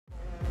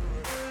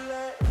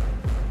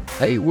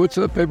Hey, what's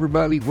up,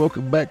 everybody?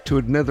 Welcome back to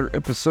another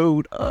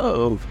episode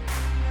of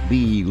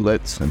the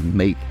Let's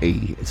Make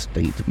a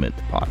Statement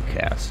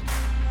podcast.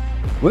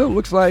 Well, it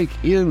looks like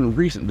in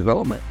recent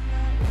development,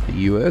 the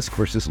U.S., of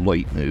course, this is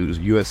late news,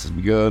 the U.S. has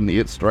begun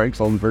its strikes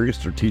on various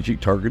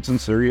strategic targets in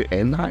Syria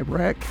and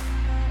Iraq,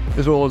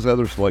 as well as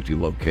other selected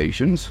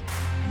locations.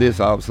 This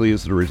obviously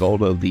is the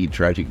result of the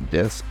tragic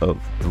deaths of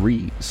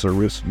 3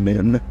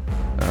 servicemen.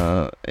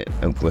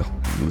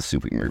 Let's see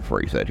if we can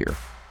rephrase that here.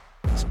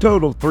 It's a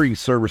total of 3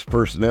 service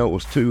personnel. It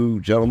was 2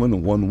 gentlemen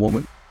and 1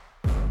 woman.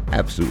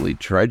 Absolutely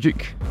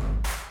tragic.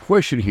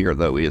 Question here,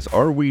 though, is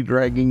are we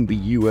dragging the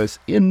U.S.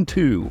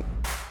 into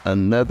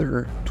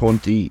another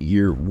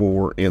 20-year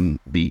war in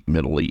the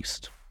Middle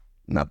East?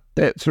 Now,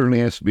 that certainly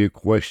has to be a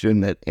question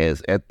that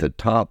is at the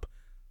top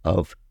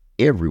of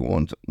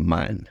everyone's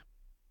mind.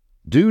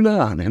 Do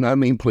not, and I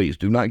mean please,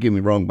 do not get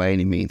me wrong by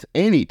any means,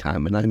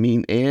 anytime, and I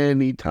mean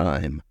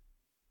anytime,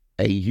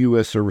 a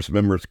U.S. service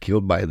member is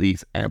killed by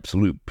these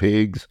absolute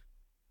pigs,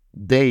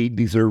 they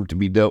deserve to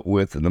be dealt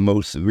with in the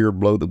most severe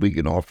blow that we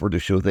can offer to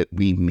show that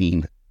we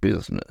mean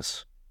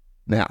business.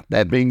 Now,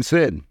 that being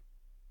said,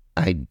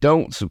 I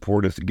don't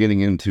support us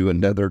getting into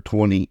another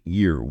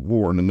 20-year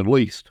war in the Middle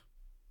East.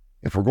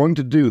 If we're going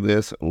to do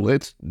this,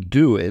 let's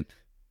do it,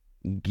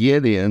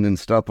 get in, and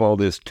stop all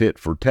this tit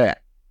for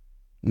tat.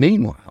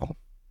 Meanwhile,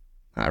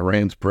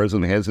 Iran's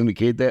president has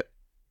indicated that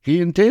he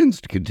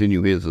intends to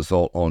continue his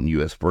assault on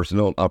U.S.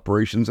 personnel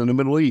operations in the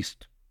Middle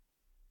East.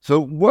 So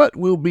what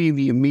will be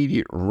the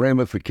immediate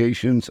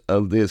ramifications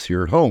of this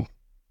here at home?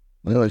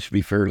 Well, it should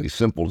be fairly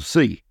simple to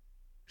see. You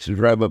should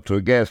drive up to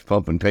a gas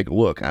pump and take a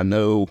look. I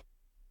know,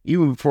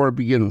 even before I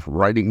begin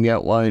writing the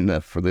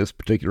outline for this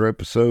particular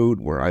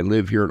episode, where I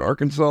live here in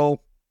Arkansas,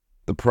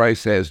 the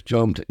price has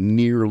jumped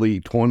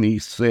nearly 20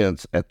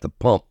 cents at the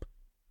pump.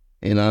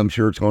 And I'm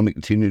sure it's going to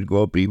continue to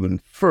go up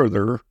even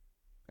further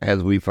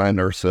as we find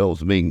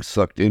ourselves being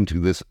sucked into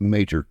this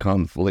major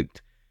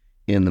conflict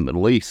in the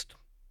Middle East.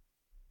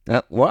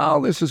 Now,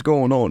 while this is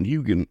going on,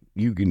 you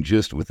can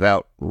just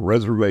without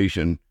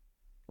reservation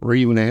or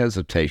even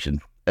hesitation,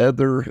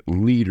 other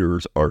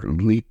leaders are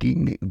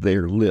licking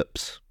their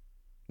lips.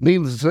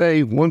 Needless to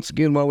say, once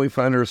again, while we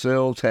find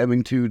ourselves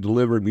having to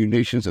deliver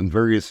munitions and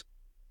various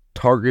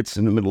targets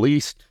in the Middle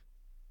East,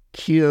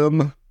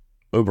 Kim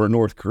over in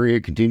North Korea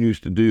continues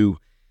to do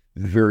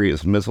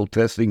various missile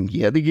testing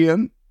yet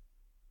again,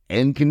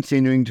 and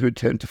continuing to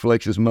attempt to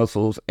flex his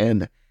muscles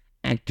and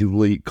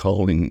actively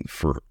calling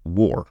for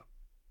war.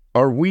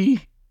 Let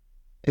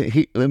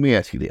me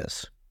ask you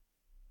this.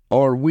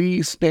 Are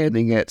we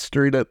standing at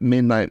straight up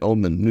midnight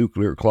on the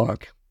nuclear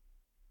clock?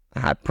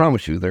 I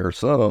promise you there are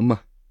some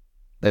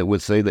that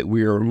would say that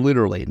we are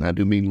literally, and I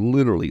do mean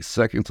literally,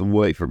 seconds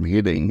away from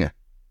hitting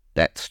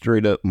that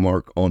straight up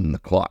mark on the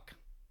clock.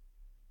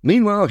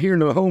 Meanwhile, here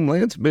in the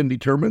homeland, it's been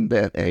determined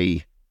that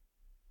a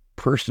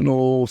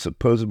personal,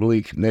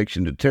 supposedly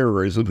connection to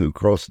terrorism who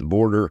crossed the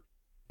border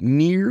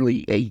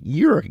nearly a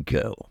year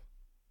ago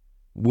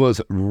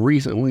was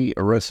recently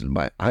arrested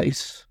by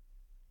ICE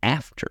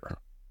after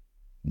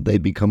they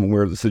become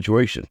aware of the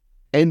situation.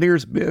 And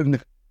there's been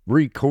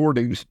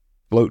recordings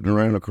floating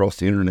around across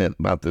the internet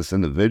about this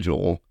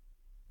individual,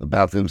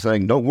 about them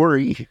saying, "Don't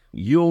worry,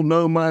 you'll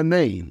know my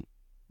name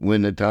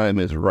when the time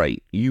is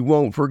right. You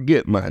won't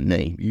forget my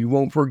name. You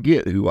won't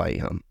forget who I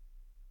am."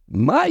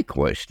 My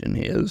question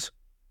is,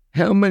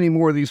 how many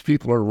more of these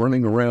people are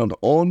running around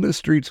on the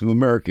streets of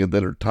America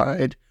that are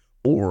tied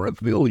or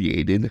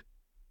affiliated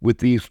with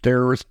these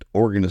terrorist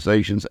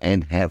organizations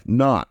and have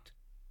not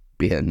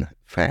been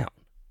found?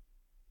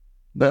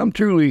 Now, I'm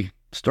truly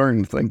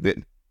starting to think that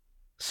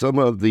some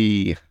of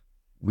the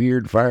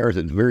weird fires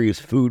at various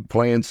food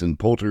plants and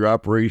poultry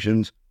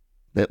operations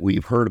that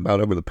we've heard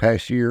about over the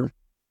past year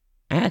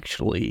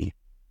actually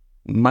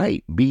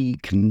might be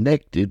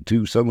connected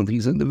to some of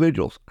these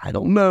individuals. I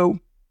don't know,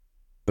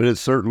 but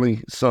it's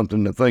certainly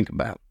something to think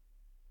about.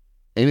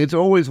 And it's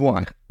always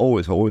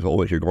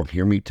you're going to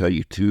hear me tell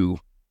you to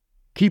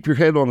keep your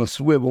head on a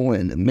swivel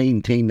and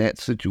maintain that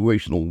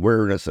situational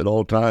awareness at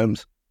all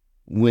times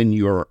when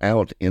you're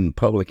out in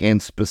public,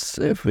 and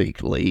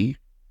specifically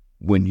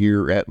when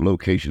you're at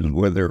locations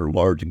where there are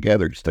large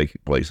gatherings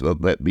taking place, whether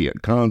that be a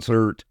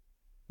concert,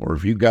 or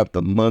if you got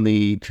the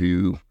money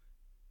to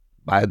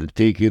buy the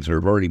tickets or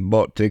have already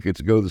bought tickets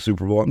to go to the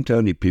Super Bowl. I'm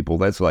telling you, people,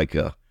 that's like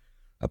a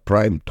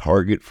prime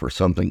target for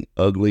something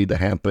ugly to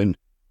happen.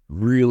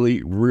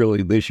 Really,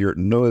 really, this year at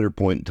no other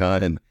point in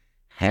time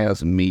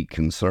has me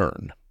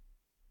concerned.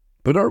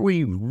 But are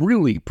we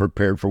really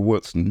prepared for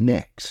what's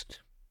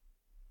next?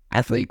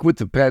 I think with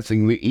the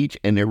passing of each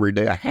and every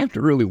day, I have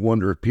to really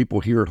wonder if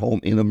people here at home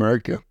in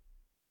America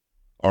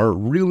are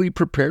really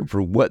prepared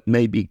for what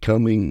may be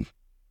coming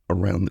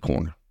around the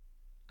corner.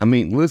 I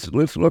mean, let's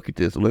look at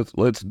this.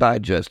 Let's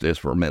digest this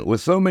for a minute.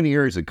 With so many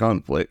areas of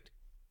conflict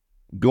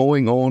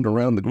going on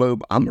around the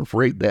globe, I'm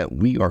afraid that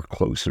we are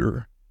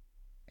closer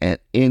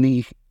at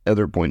any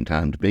other point in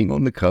time to being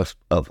on the cusp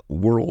of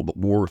World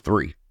War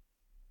III.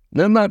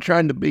 Now, I'm not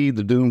trying to be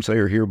the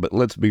doomsayer here, but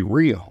let's be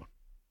real.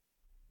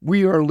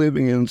 We are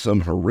living in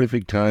some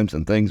horrific times,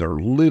 and things are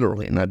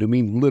literally, and I do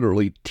mean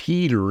literally,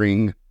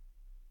 teetering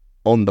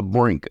on the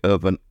brink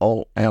of an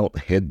all-out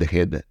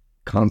head-to-head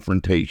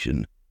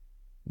confrontation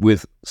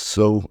with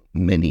so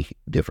many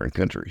different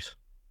countries.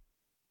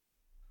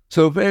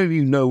 So if any of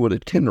you know what a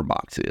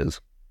tinderbox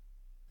is,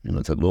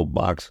 it's a little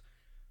box,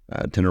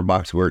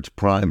 tinderbox where it's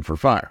primed for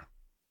fire.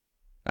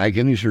 I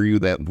can assure you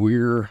that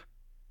we're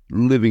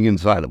living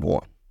inside of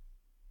one.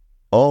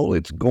 All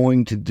it's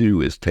going to do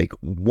is take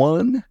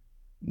one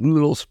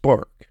little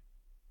spark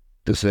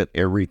to set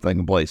everything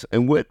ablaze.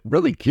 And what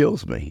really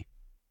kills me,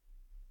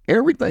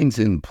 everything's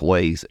in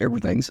place,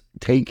 everything's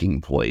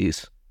taking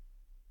place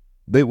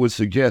that would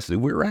suggest that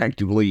we're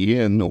actively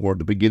in or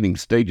the beginning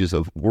stages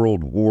of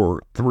World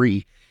War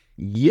III,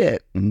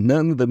 yet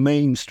none of the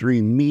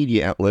mainstream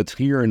media outlets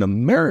here in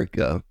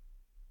America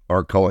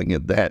are calling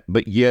it that,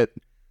 but yet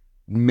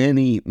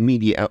many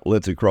media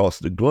outlets across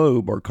the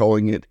globe are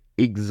calling it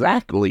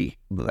exactly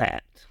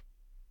that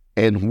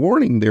and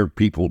warning their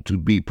people to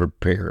be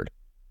prepared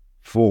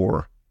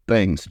for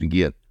things to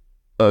get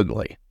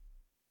ugly.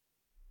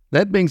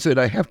 That being said,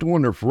 I have to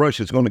wonder if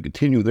Russia is going to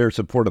continue their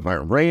support of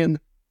Iran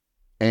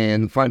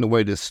and find a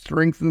way to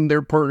strengthen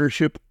their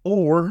partnership,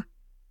 or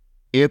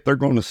if they're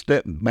going to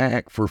step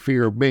back for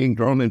fear of being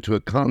drawn into a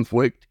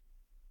conflict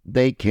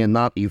they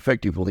cannot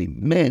effectively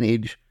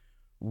manage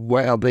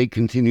while they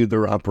continue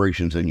their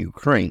operations in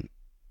Ukraine.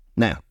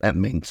 Now,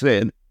 that being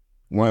said,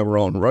 while we're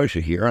on Russia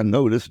here, I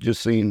noticed,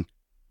 just seeing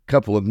a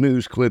couple of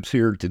news clips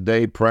here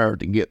today prior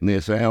to getting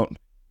this out,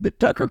 that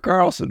Tucker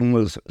Carlson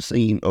was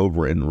seen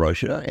over in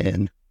Russia,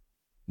 and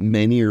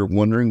many are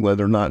wondering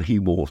whether or not he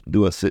will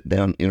do a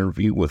sit-down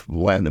interview with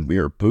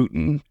Vladimir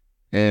Putin,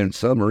 and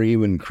some are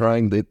even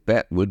crying that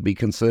that would be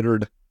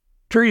considered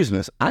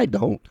treasonous. I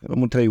don't. I'm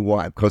going to tell you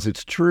why. Because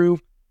it's true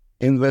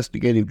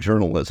investigative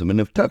journalism,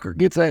 and if Tucker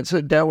gets that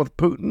sit down with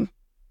Putin,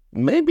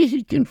 maybe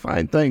he can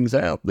find things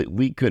out that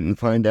we couldn't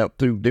find out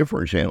through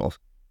different channels,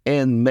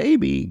 and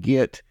maybe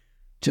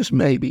just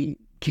maybe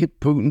get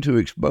Putin to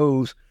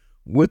expose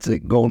what's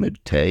it going to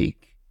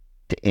take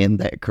to end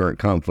that current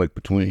conflict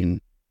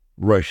between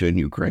Russia and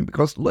Ukraine.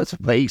 Because let's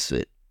face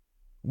it,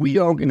 we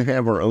all can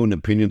have our own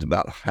opinions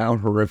about how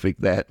horrific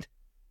that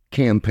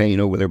campaign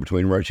over there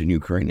between Russia and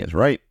Ukraine is,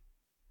 right?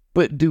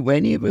 But do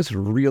any of us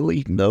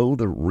really know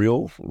the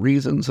real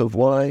reasons of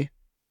why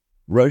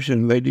Russia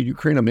invaded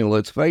Ukraine? I mean,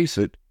 let's face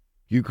it,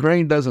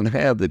 Ukraine doesn't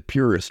have the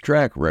purest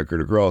track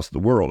record across the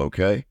world,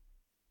 okay?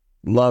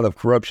 A lot of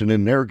corruption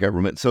in their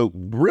government. So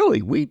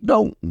really, we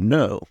don't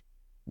know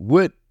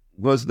what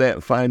was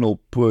that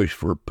final push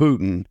for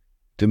Putin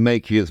to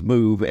make his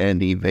move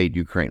and invade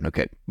Ukraine.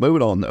 Okay,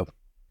 moving on though.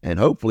 And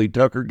hopefully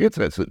Tucker gets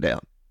that sit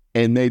down.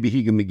 And maybe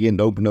he can begin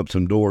to open up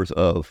some doors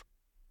of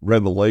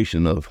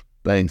revelation of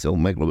things that will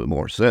make a little bit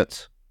more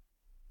sense.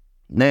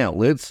 Now,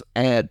 let's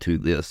add to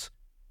this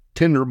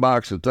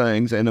tinderbox of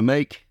things, and to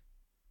make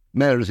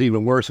matters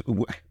even worse,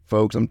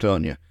 folks, I'm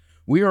telling you,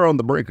 we are on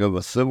the brink of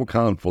a civil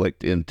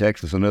conflict in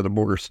Texas and other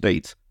border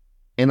states.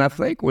 And I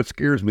think what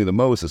scares me the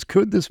most is,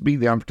 could this be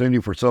the opportunity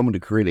for someone to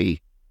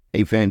create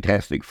a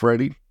Fantastic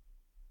Freddy?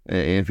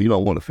 And if you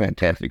don't want a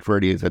Fantastic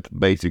Freddy, that's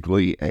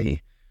basically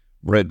a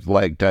red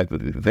flag type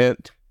of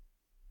event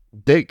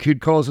that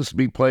could cause us to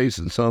be placed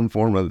in some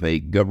form of a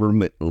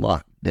government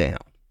lockdown.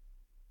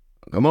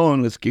 Come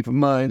on, let's keep in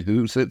mind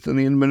who sits in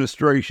the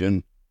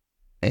administration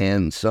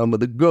and some of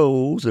the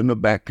goals in the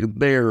back of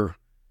their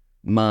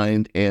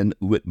mind and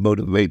what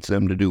motivates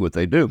them to do what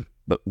they do.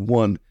 But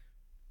one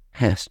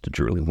has to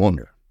truly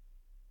wonder.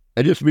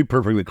 And just to be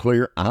perfectly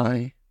clear,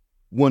 I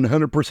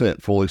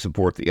 100% fully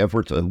support the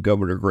efforts of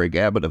Governor Greg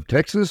Abbott of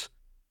Texas,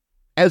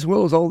 as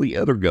well as all the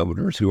other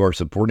governors who are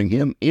supporting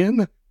him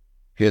in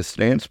his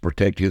stance to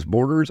protect his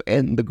borders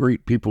and the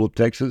great people of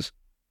Texas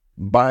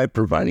by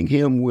providing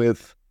him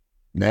with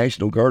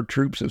National Guard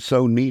troops if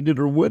so needed,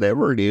 or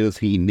whatever it is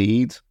he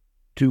needs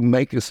to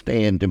make a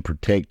stand and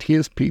protect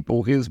his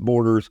people, his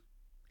borders,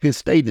 his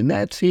state, and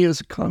that's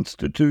his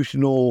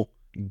constitutional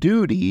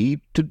duty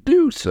to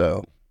do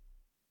so.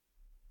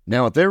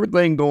 Now, with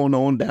everything going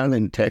on down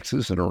in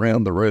Texas and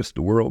around the rest of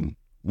the world,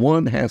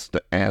 one has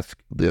to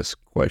ask this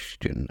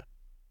question.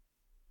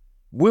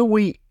 Will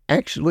we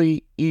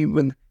actually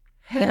even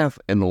have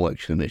an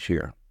election this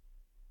year?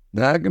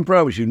 Now, I can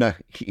promise you, now,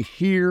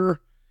 here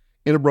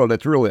and abroad,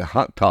 that's really a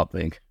hot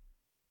topic.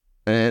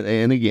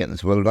 And again,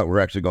 it's whether or not we're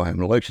actually going to have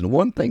an election.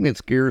 One thing that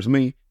scares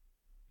me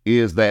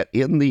is that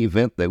in the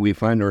event that we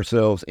find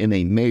ourselves in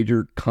a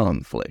major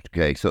conflict,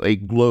 okay, so a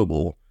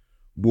global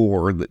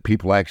war that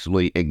people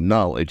actually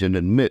acknowledge and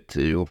admit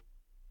to,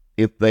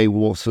 if they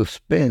will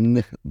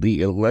suspend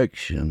the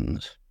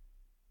elections,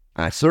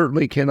 I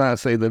certainly cannot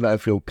say that I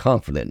feel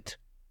confident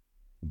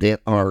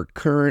that our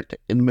current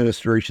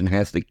administration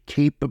has the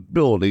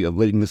capability of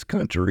leading this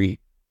country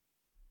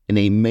in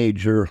a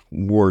major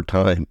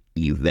wartime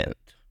event.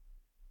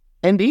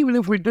 And even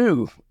if we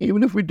do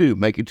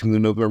make it to the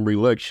November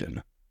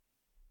election,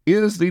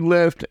 is the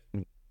left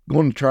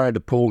going to try to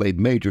pull a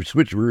major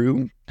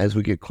switcheroo as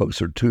we get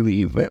closer to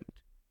the event?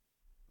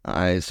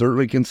 I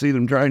certainly can see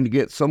them trying to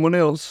get someone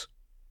else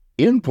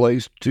in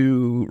place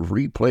to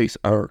replace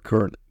our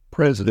current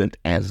president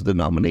as the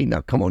nominee.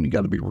 Now, come on, you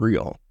got to be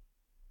real.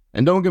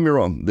 And don't get me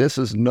wrong, this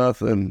is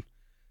nothing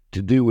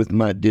to do with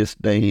my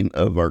disdain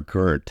of our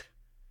current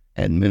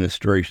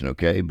administration,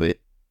 okay? But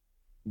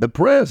the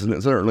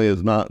president certainly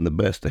is not in the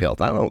best of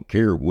health. I don't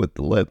care what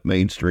the left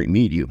mainstream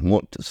media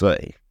want to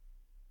say.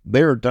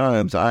 There are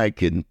times I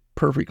can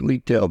perfectly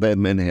tell that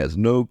man has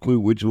no clue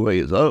which way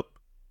is up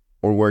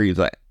or where he's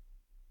at.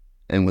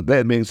 And with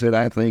that being said,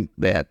 I think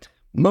that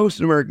most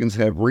Americans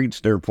have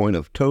reached their point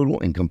of total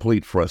and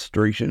complete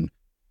frustration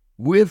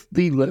with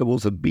the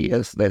levels of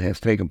BS that has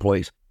taken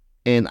place.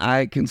 And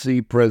I can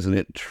see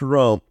President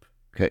Trump,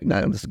 okay,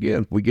 now this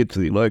again, we get to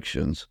the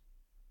elections,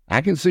 I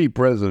can see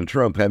President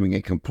Trump having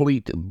a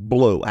complete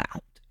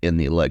blowout in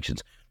the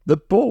elections. The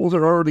polls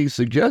are already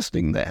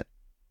suggesting that.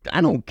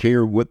 I don't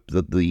care what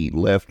the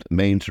left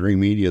mainstream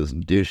media is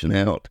dishing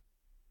out.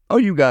 All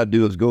you got to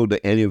do is go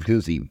to any of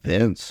his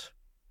events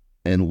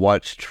and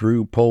watch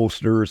true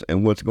pollsters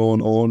and what's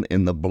going on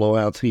in the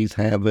blowouts he's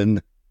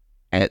having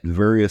at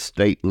various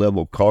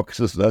state-level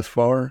caucuses thus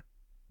far.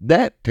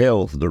 That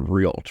tells the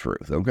real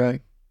truth,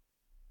 okay?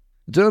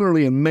 It's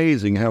utterly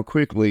amazing how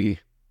quickly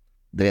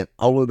that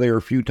all of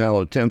their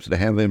futile attempts to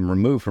have him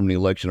removed from the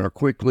election are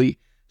quickly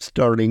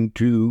starting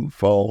to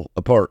fall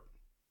apart.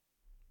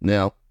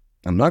 Now,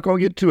 I'm not going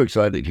to get too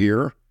excited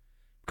here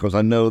because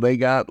I know they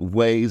got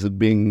ways of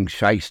being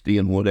shisty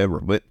and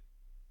whatever, but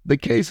the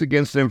case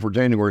against them for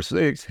January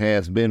 6th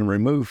has been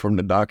removed from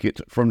the docket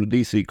from the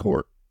D.C.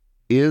 court.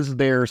 Is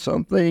there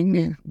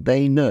something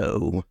they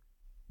know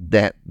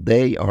that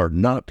they are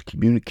not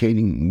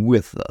communicating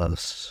with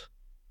us?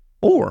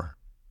 Or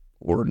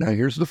now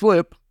here's the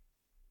flip,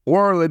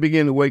 or they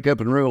begin to wake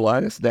up and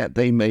realize that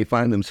they may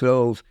find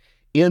themselves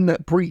in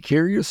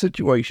precarious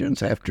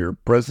situations after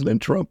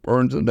President Trump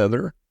earns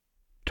another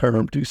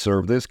term to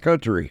serve this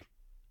country.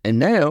 And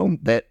now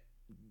that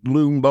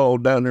loom ball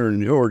down there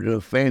in Georgia,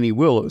 Fani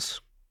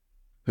Willis,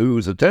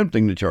 who's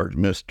attempting to charge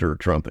Mr.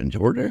 Trump in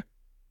Georgia,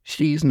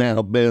 she's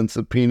now been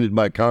subpoenaed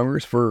by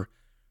Congress for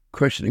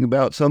questioning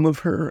about some of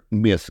her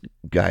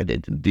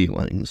misguided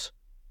dealings.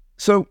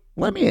 So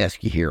let me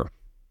ask you here,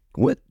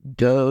 what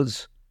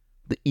does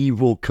the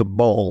evil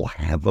cabal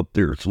have up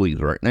their sleeves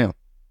right now?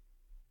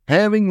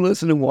 Having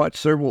listened and watched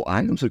several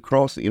items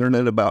across the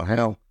internet about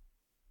how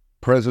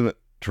President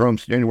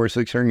Trump's January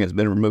 6th hearing has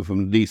been removed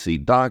from the D.C.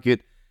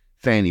 docket,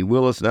 Fani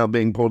Willis now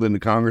being pulled into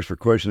Congress for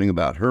questioning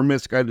about her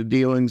misguided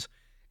dealings,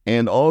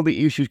 and all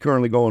the issues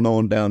currently going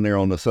on down there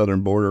on the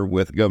southern border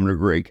with Governor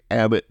Greg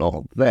Abbott and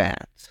all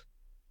that,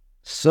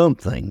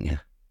 something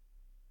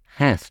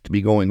has to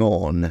be going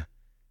on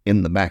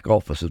in the back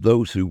office of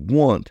those who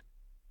want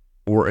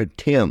or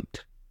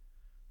attempt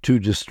to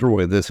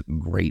destroy this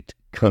great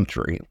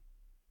country.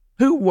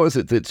 Who was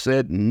it that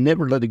said,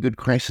 never let a good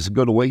crisis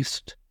go to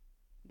waste?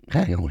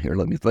 Hang on here,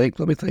 let me think.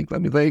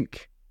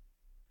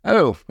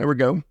 Oh, there we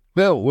go.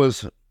 Well, it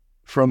was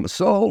from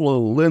Saul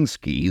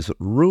Alinsky's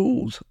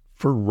Rules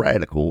for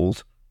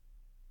Radicals,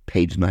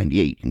 page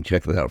 98. You can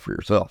check that out for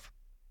yourself.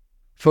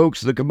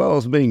 Folks, the cabal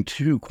is being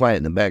too quiet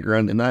in the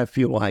background, and I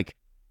feel like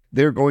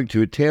they're going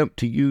to attempt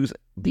to use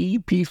the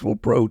peaceful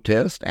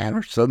protest at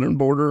our southern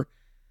border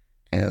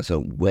as a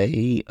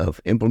way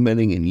of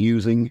implementing and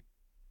using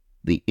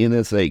the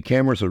NSA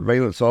camera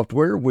surveillance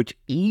software, which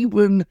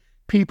even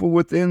people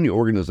within the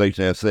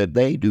organization have said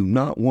they do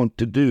not want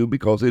to do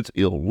because it's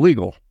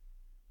illegal,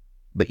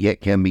 but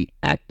yet can be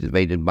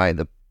activated by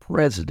the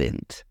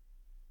president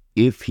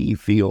if he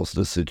feels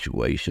the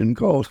situation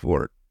calls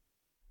for it.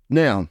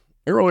 Now,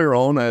 earlier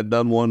on, I had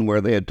done one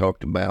where they had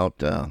talked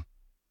about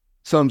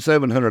some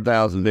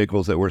 700,000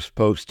 vehicles that were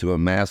supposed to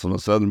amass on the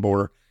southern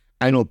border.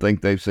 I don't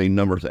think they've seen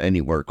numbers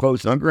anywhere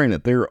close. Now,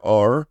 granted, there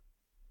are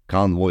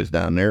convoys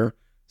down there,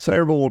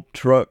 several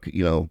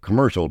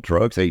commercial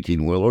trucks,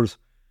 18-wheelers,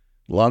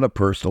 a lot of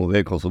personal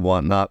vehicles and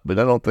whatnot, but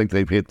I don't think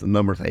they've hit the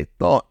numbers they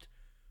thought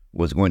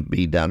was going to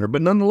be down there.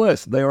 But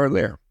nonetheless, they are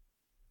there.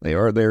 They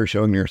are there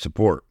showing their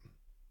support.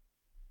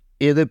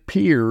 It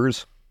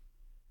appears,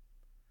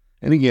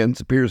 and again, it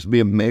appears to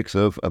be a mix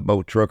of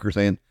both truckers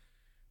and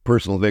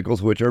personal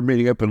vehicles, which are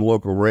meeting up in a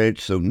local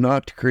ranch, so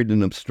not to create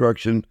an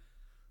obstruction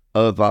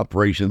of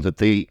operations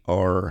that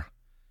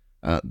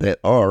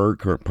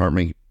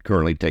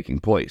currently taking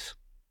place.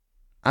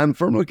 I'm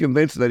firmly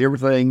convinced that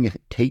everything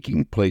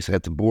taking place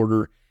at the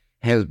border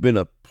has been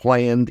a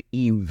planned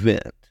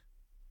event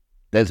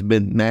that's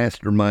been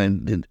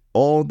masterminded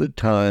all the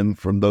time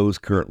from those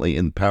currently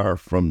in power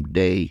from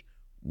day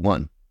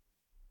one.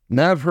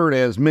 Now, I've heard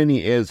as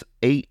many as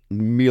 8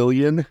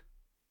 million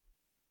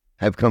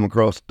have come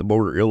across the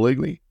border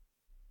illegally.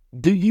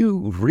 Do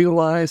you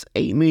realize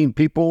 8 million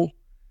people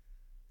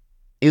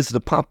is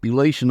the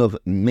population of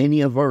many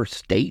of our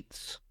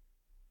states?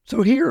 So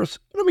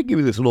let me give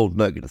you this little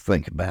nugget to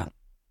think about.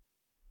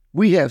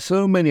 We have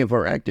so many of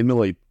our active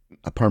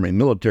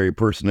military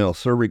personnel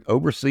serving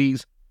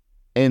overseas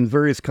in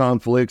various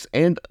conflicts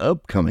and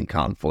upcoming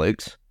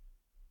conflicts.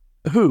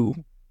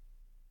 Who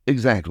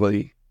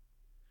exactly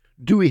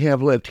do we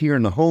have left here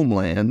in the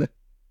homeland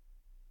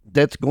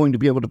that's going to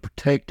be able to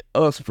protect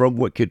us from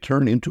what could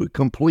turn into a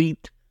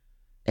complete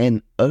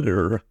and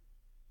utter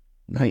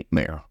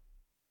nightmare?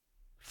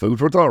 Food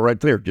for thought right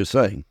there, just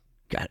saying.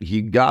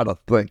 You gotta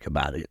think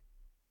about it.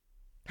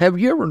 Have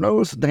you ever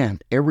noticed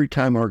that every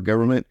time our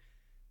government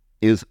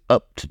is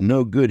up to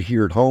no good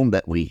here at home,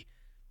 that we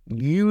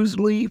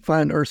usually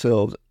find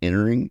ourselves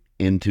entering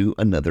into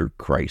another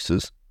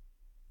crisis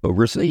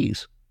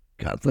overseas?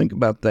 Gotta think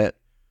about that.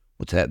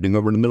 What's happening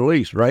over in the Middle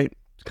East, right?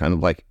 It's kind of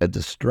like a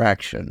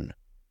distraction.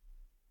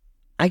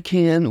 I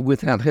can,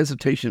 without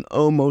hesitation,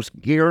 almost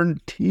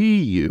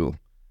guarantee you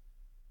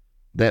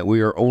that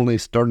we are only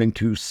starting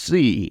to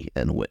see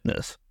and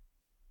witness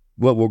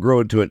what will grow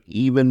into an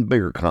even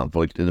bigger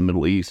conflict in the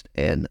Middle East,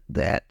 and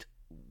that,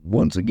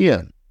 once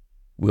again,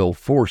 will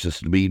force us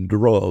to be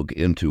dragged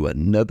into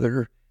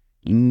another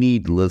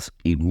needless,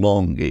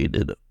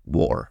 elongated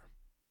war.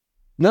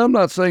 Now, I'm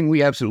not saying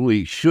we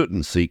absolutely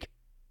shouldn't seek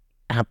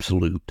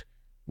absolute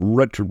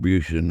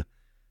retribution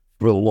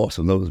for the loss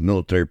of those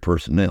military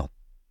personnel,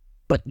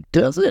 but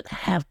does it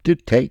have to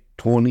take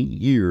 20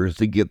 years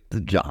to get the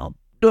job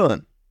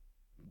done?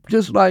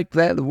 Just like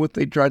that, what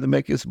they tried to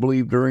make us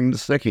believe during the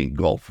Second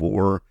Gulf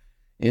War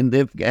in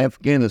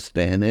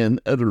Afghanistan and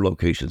other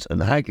locations.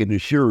 And I can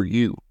assure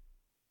you,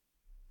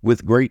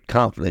 with great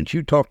confidence,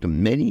 you talk to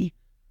many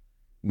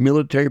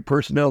military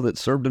personnel that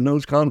served in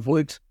those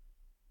conflicts,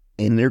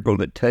 and they're going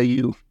to tell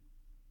you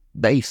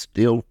they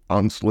still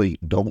honestly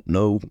don't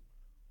know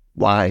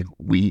why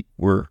we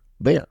were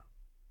there.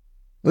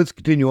 Let's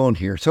continue on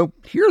here. So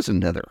here's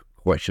another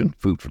question,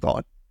 food for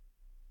thought.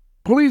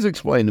 Please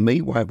explain to me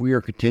why we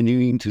are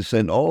continuing to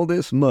send all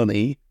this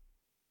money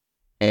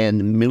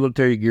and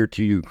military gear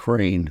to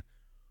Ukraine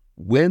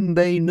when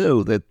they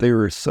know that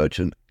there is such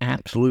an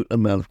absolute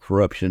amount of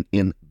corruption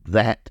in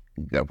that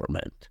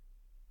government.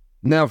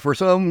 Now, for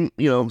some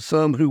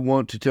who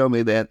want to tell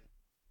me that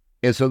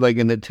and so they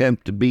can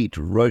attempt to beat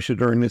Russia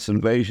during this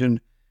invasion,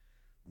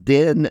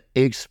 then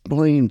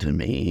explain to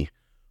me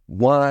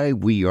why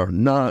we are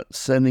not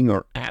sending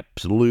our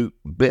absolute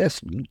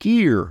best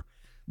gear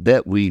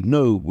that we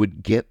know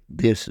would get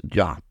this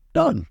job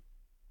done.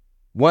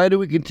 Why do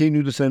we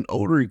continue to send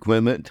older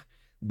equipment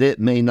that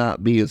may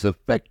not be as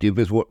effective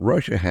as what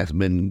Russia has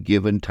been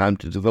given time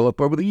to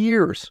develop over the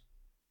years?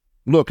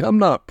 Look, I'm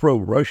not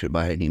pro-Russia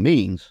by any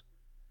means,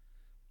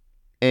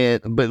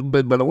 but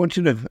I want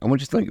you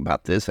to think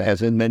about this,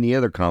 as in many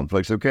other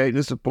conflicts. Okay,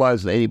 this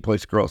applies to any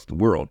place across the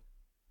world.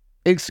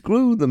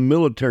 Exclude the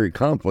military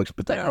conflicts,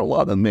 but there are a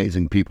lot of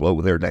amazing people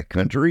over there in that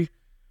country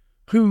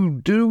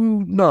who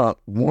do not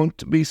want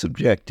to be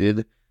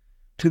subjected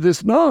to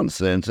this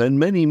nonsense, and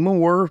many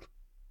more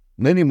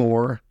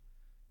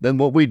than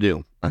what we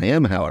do. I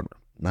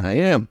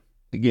am,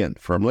 again,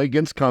 firmly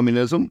against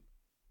communism,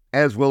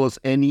 as well as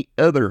any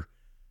other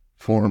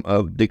form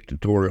of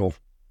dictatorial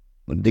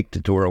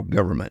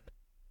government.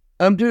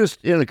 I'm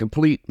just in a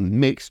complete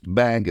mixed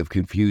bag of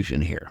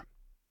confusion here.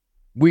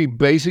 We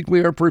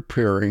basically are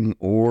preparing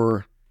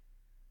or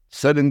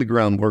setting the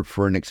groundwork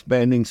for an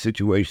expanding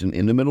situation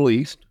in the Middle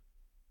East.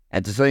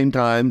 At the same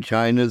time,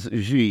 China's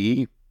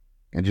Xi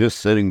is just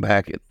sitting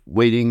back and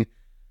waiting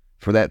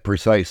for that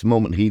precise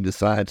moment he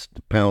decides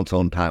to pounce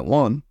on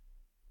Taiwan.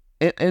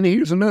 And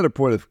here's another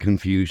point of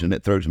confusion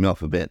that throws me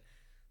off a bit.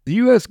 The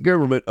U.S.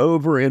 government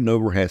over and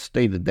over has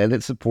stated that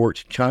it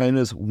supports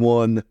China's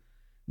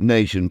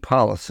one-nation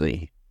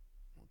policy.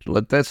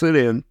 Let that sit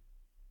in.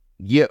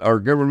 Yet our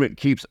government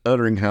keeps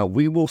uttering how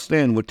we will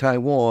stand with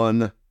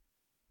Taiwan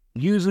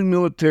using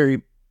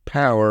military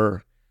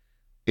power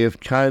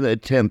if China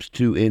attempts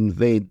to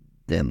invade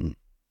them.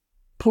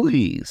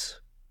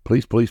 Please,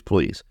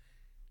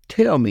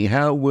 tell me,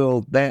 how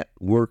will that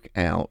work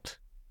out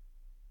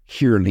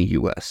here in the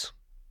U.S.?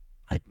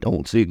 I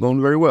don't see it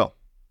going very well.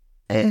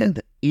 And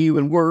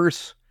even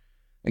worse,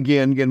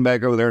 again, getting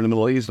back over there in the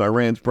Middle East,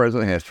 Iran's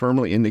president has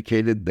firmly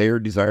indicated their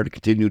desire to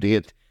continue to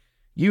hit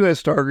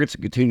U.S. targets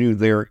and continue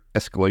their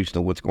escalation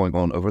of what's going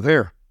on over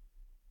there.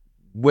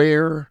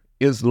 Where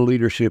is the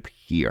leadership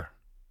here,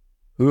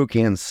 who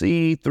can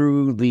see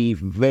through the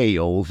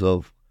veils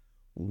of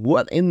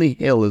what in the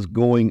hell is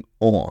going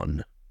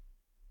on?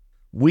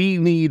 We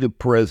need a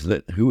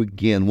president who,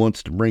 again,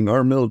 wants to bring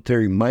our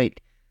military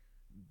might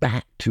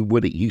back to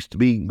what it used to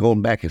be,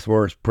 going back as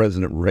far as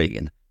President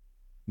Reagan.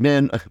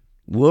 Man,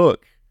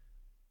 look,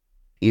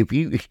 if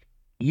you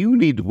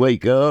need to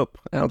wake up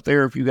out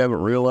there if you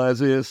haven't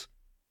realized this.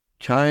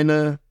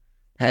 China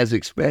has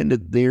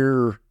expanded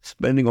their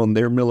spending on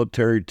their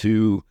military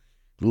to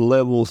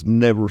levels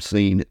never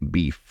seen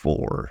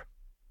before.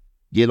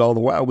 Yet all the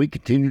while, we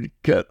continue to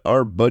cut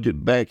our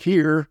budget back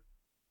here.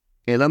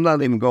 And I'm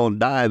not even going to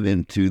dive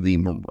into the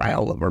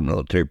morale of our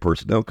military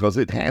personnel because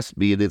it has to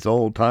be at its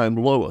all-time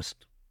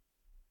lowest.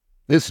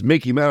 This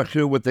Mickey Mouse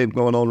show, what they've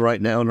going on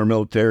right now in our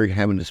military,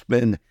 having to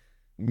spend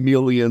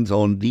millions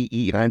on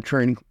DEI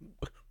training.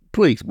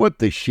 Please, what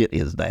the shit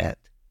is that?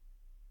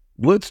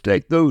 Let's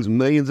take those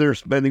millions they're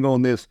spending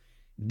on this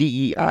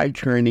DEI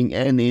training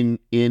and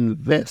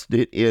invest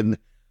it in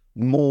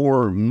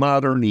more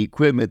modern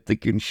equipment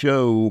that can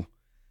show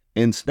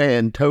and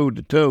stand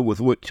toe-to-toe with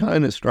what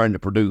China's trying to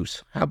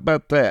produce. How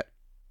about that?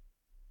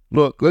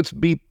 Look, let's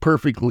be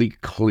perfectly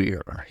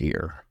clear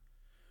here.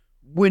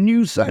 When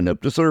you sign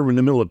up to serve in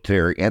the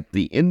military, at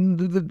the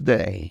end of the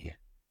day,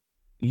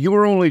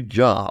 your only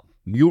job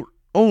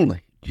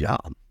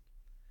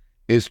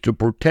is to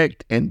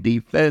protect and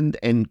defend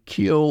and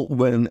kill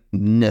when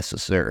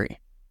necessary.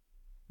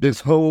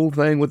 This whole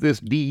thing with this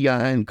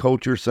DEI and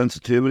culture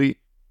sensitivity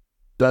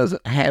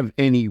doesn't have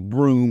any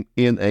room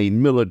in a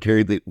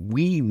military that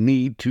we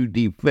need to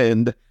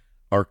defend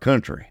our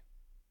country.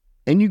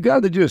 And you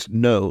got to just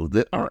know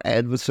that our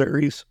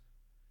adversaries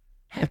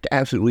have to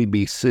absolutely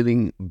be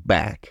sitting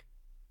back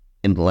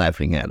and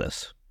laughing at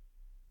us.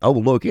 Oh,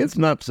 look, it's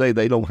not to say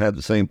they don't have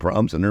the same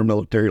problems in their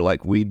military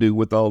like we do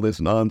with all this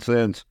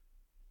nonsense,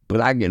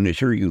 but I can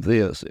assure you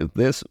this, if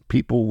this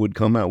people would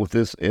come out with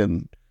this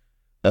in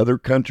other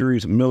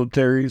countries'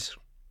 militaries,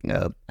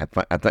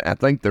 I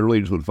think their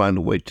leaders would find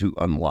a way to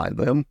unlive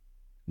them.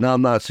 Now,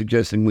 I'm not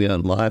suggesting we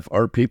unlive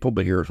our people,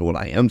 but here's what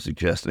I am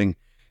suggesting,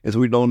 is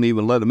we don't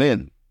even let them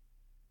in.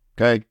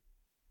 Okay?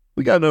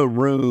 We got no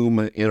room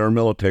in our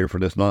military for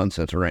this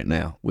nonsense right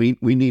now. We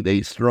need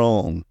a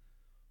strong,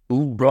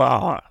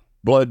 blood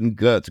and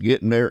guts,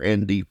 get in there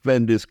and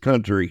defend this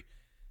country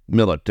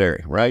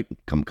military, right?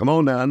 Come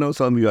on now. I know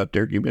some of you out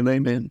there, give me an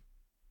amen.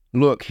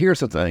 Look,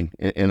 here's the thing,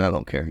 and I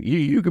don't care.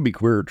 You can be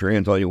queer or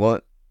trans all you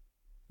want,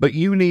 but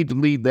you need to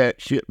leave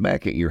that shit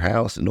back at your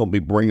house and don't be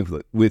bringing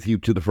it with you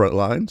to the front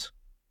lines.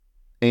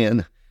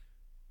 And,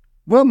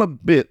 well, I'm a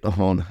bit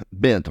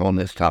bent on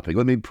this topic.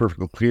 Let me be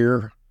perfectly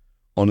clear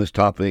on this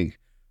topic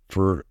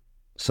for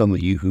some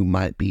of you who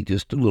might be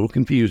just a little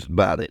confused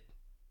about it.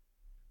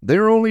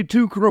 There are only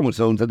 2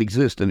 chromosomes that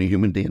exist in a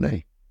human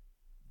DNA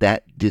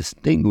that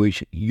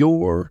distinguish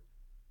your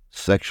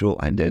sexual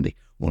identity.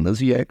 One is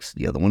the X,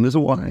 the other one is a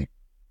Y.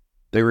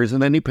 There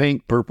isn't any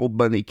pink, purple,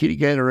 bunny, kitty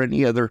cat, or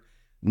any other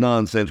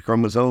nonsense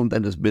chromosome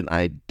that has been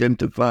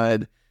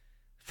identified,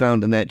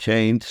 found in that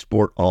chain to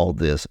sport all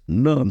this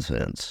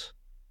nonsense.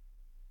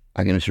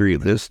 I can assure you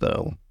this,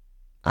 though.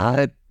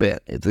 I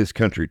bet if this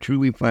country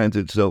truly finds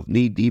itself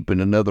knee-deep in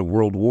another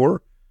world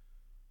war,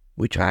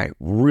 which I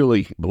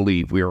really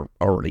believe we're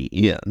already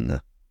in,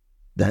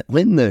 that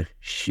when the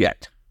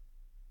shit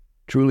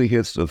truly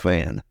hits the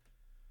fan,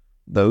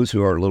 those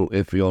who are a little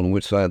iffy on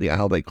which side of the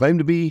aisle they claim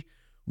to be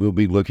will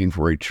be looking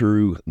for a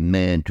true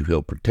man to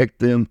help protect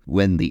them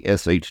when the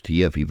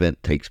SHTF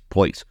event takes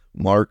place.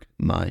 Mark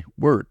my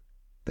word.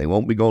 They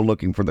won't be going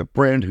looking for their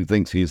friend who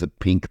thinks he's a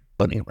pink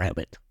bunny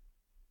rabbit.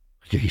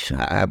 Jeez,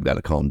 I've got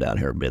to calm down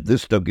here a bit.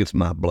 This stuff gets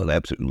my blood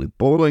absolutely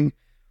boiling.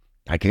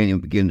 I can't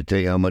even begin to tell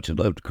you how much I'd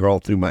love to crawl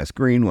through my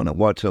screen when I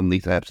watch some of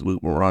these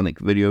absolute moronic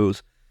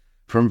videos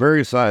from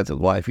various sides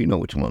of life. You know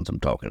which ones I'm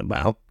talking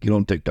about. Get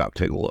on TikTok,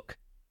 take a look.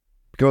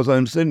 Because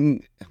I'm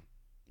sitting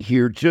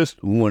here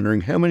just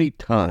wondering how many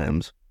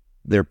times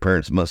their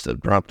parents must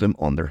have dropped them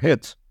on their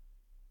heads.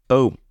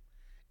 Oh,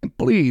 and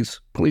please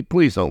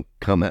don't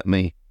come at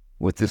me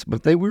with this,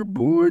 but they were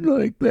born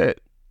like that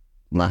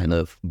line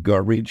of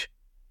garbage.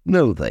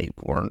 No, they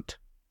weren't.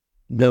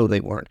 No, they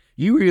weren't.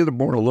 You were either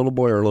born a little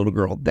boy or a little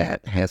girl.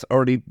 That has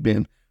already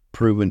been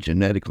proven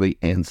genetically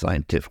and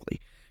scientifically.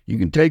 You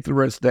can take the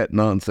rest of that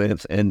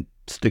nonsense and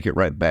stick it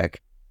right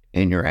back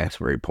in your ass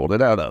where you pulled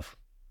it out of.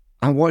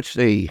 I watched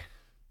a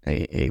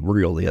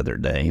reel the other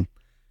day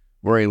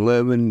where a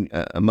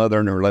mother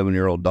and her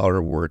 11-year-old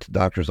daughter were at the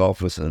doctor's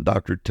office, and the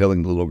doctor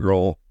telling the little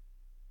girl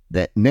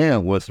that now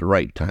was the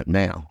right time.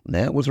 Now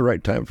was the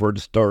right time for her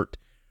to start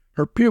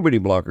her puberty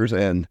blockers,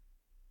 and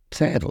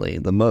sadly,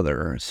 the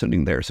mother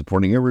sitting there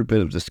supporting every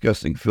bit of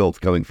disgusting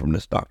filth coming from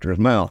this doctor's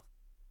mouth.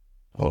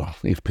 Oh,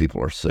 these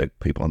people are sick,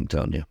 people, I'm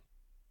telling you.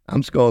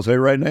 I'm just going to say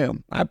right now,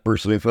 I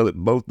personally feel that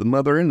both the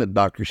mother and the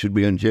doctor should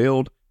be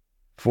unjailed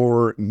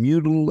for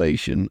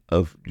mutilation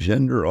of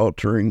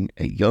gender-altering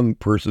a young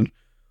person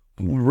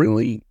who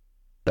really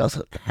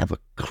doesn't have a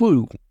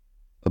clue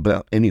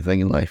about anything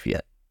in life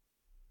yet.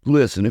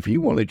 Listen, if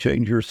you want to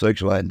change your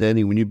sexual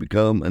identity when you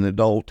become an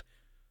adult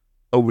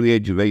over the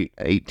age of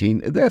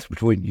 18, that's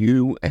between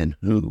you and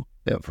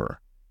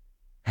whoever.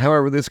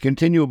 However, this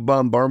continual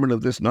bombardment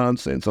of this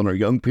nonsense on our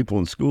young people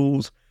in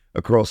schools,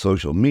 across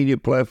social media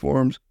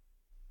platforms,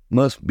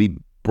 must be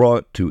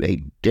brought to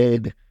a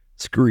dead,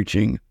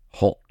 screeching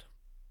halt.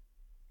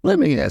 Let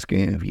me ask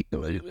you,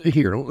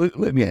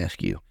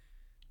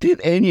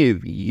 did any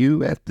of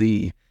you at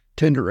the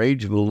tender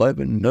age of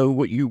 11 know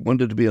what you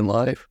wanted to be in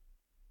life?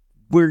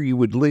 Where you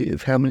would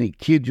live, how many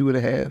kids you would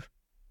have,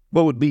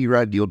 what would be your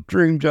ideal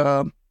dream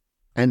job,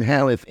 and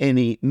how, if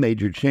any,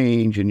 major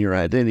change in your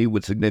identity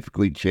would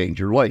significantly change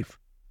your life?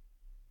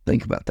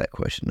 Think about that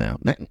question now.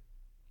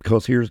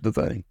 Because here's the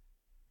thing.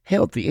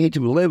 Hell, at the age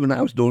of 11,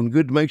 I was doing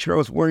good to make sure I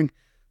was wearing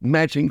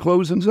matching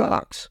clothes and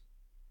socks,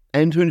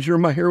 and to ensure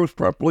my hair was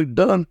properly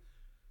done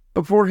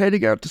before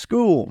heading out to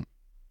school.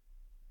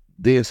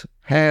 This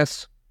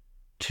has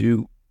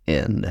to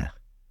end,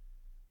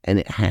 and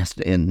it has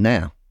to end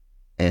now.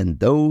 And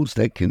those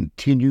that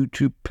continue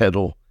to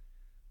peddle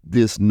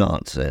this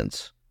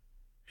nonsense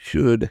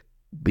should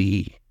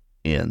be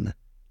in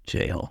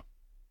jail.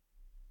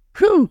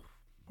 Whew,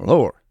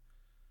 Lord,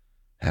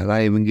 how'd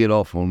I even get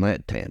off on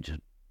that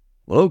tangent?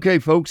 Well, okay,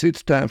 folks,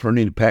 it's time for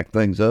me to pack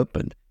things up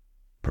and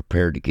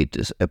prepare to get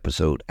this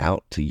episode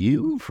out to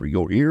you for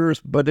your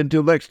ears. But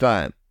until next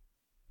time,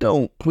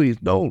 please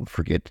don't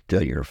forget to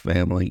tell your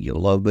family you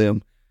love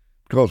them,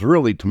 because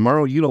really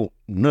tomorrow you don't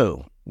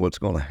know what's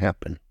going to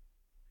happen.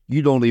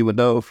 You don't even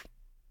know if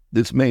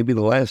this may be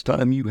the last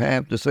time you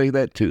have to say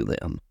that to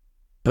them.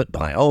 But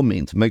by all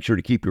means, make sure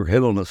to keep your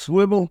head on a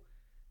swivel,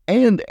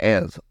 and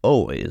as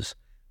always,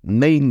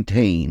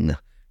 maintain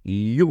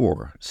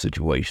your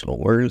situational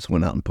awareness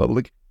when out in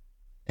public,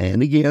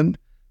 and again,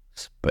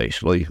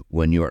 especially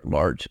when you're at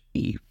large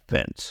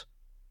events.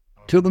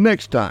 Till the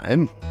next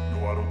time,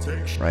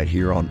 right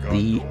here on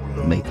the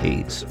Make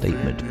a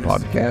Statement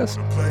podcast,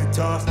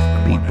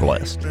 be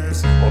blessed.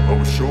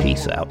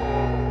 Peace out.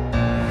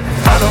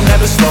 I don't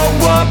ever slow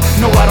up,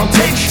 no I don't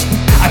take sh**.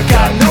 I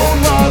got no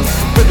love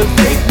for the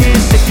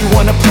fakeness. If you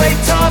wanna play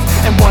tough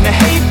and wanna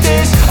hate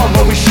this, I'll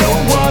always show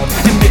up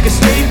and make a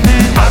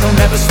statement. I don't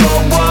ever slow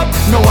up,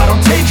 no I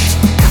don't take sh**.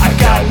 I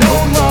got no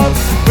love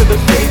for the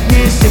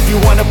fakeness. If you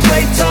wanna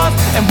play tough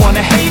and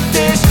wanna hate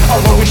this,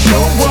 I'll always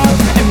show up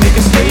and make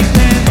a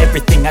statement.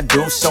 Everything I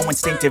do so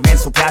instinctive and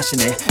so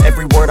passionate.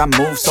 Every word I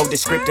move so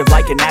descriptive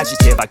like an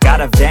adjective. I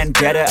got a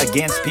vendetta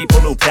against people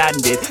who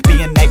patented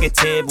being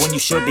negative when you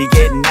should be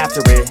getting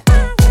after it.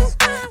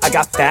 I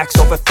got facts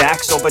over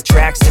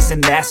tracks, this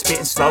and that.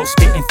 Spitting slow,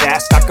 spitting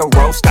fast. I could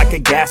roast, I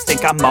could gas.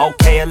 Think I'm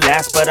okay at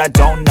last, but I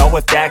don't know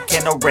if that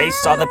can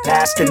erase all the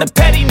past. And the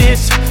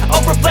pettiness, a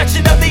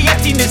reflection of the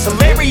emptiness.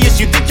 Hilarious,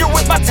 you think you're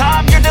with my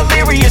time, you're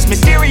delirious.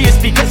 Mysterious,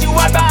 because you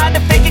hide behind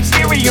a fake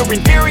exterior.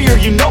 Inferior,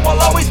 you know I'll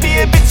always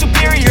be a bit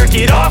superior.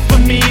 Get off of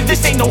me,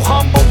 this ain't no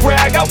humble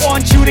brag. I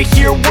want you to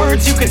hear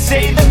words, you can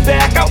say them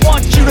back. I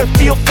want you to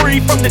feel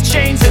free from the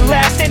chains that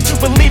last, and to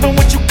believe in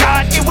what you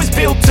got, it was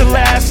built to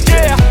last,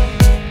 yeah.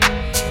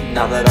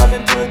 Now that I've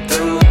been put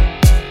through,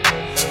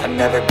 I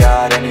never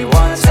got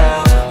anyone's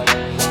help.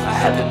 I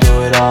had to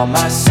do it all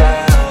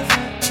myself.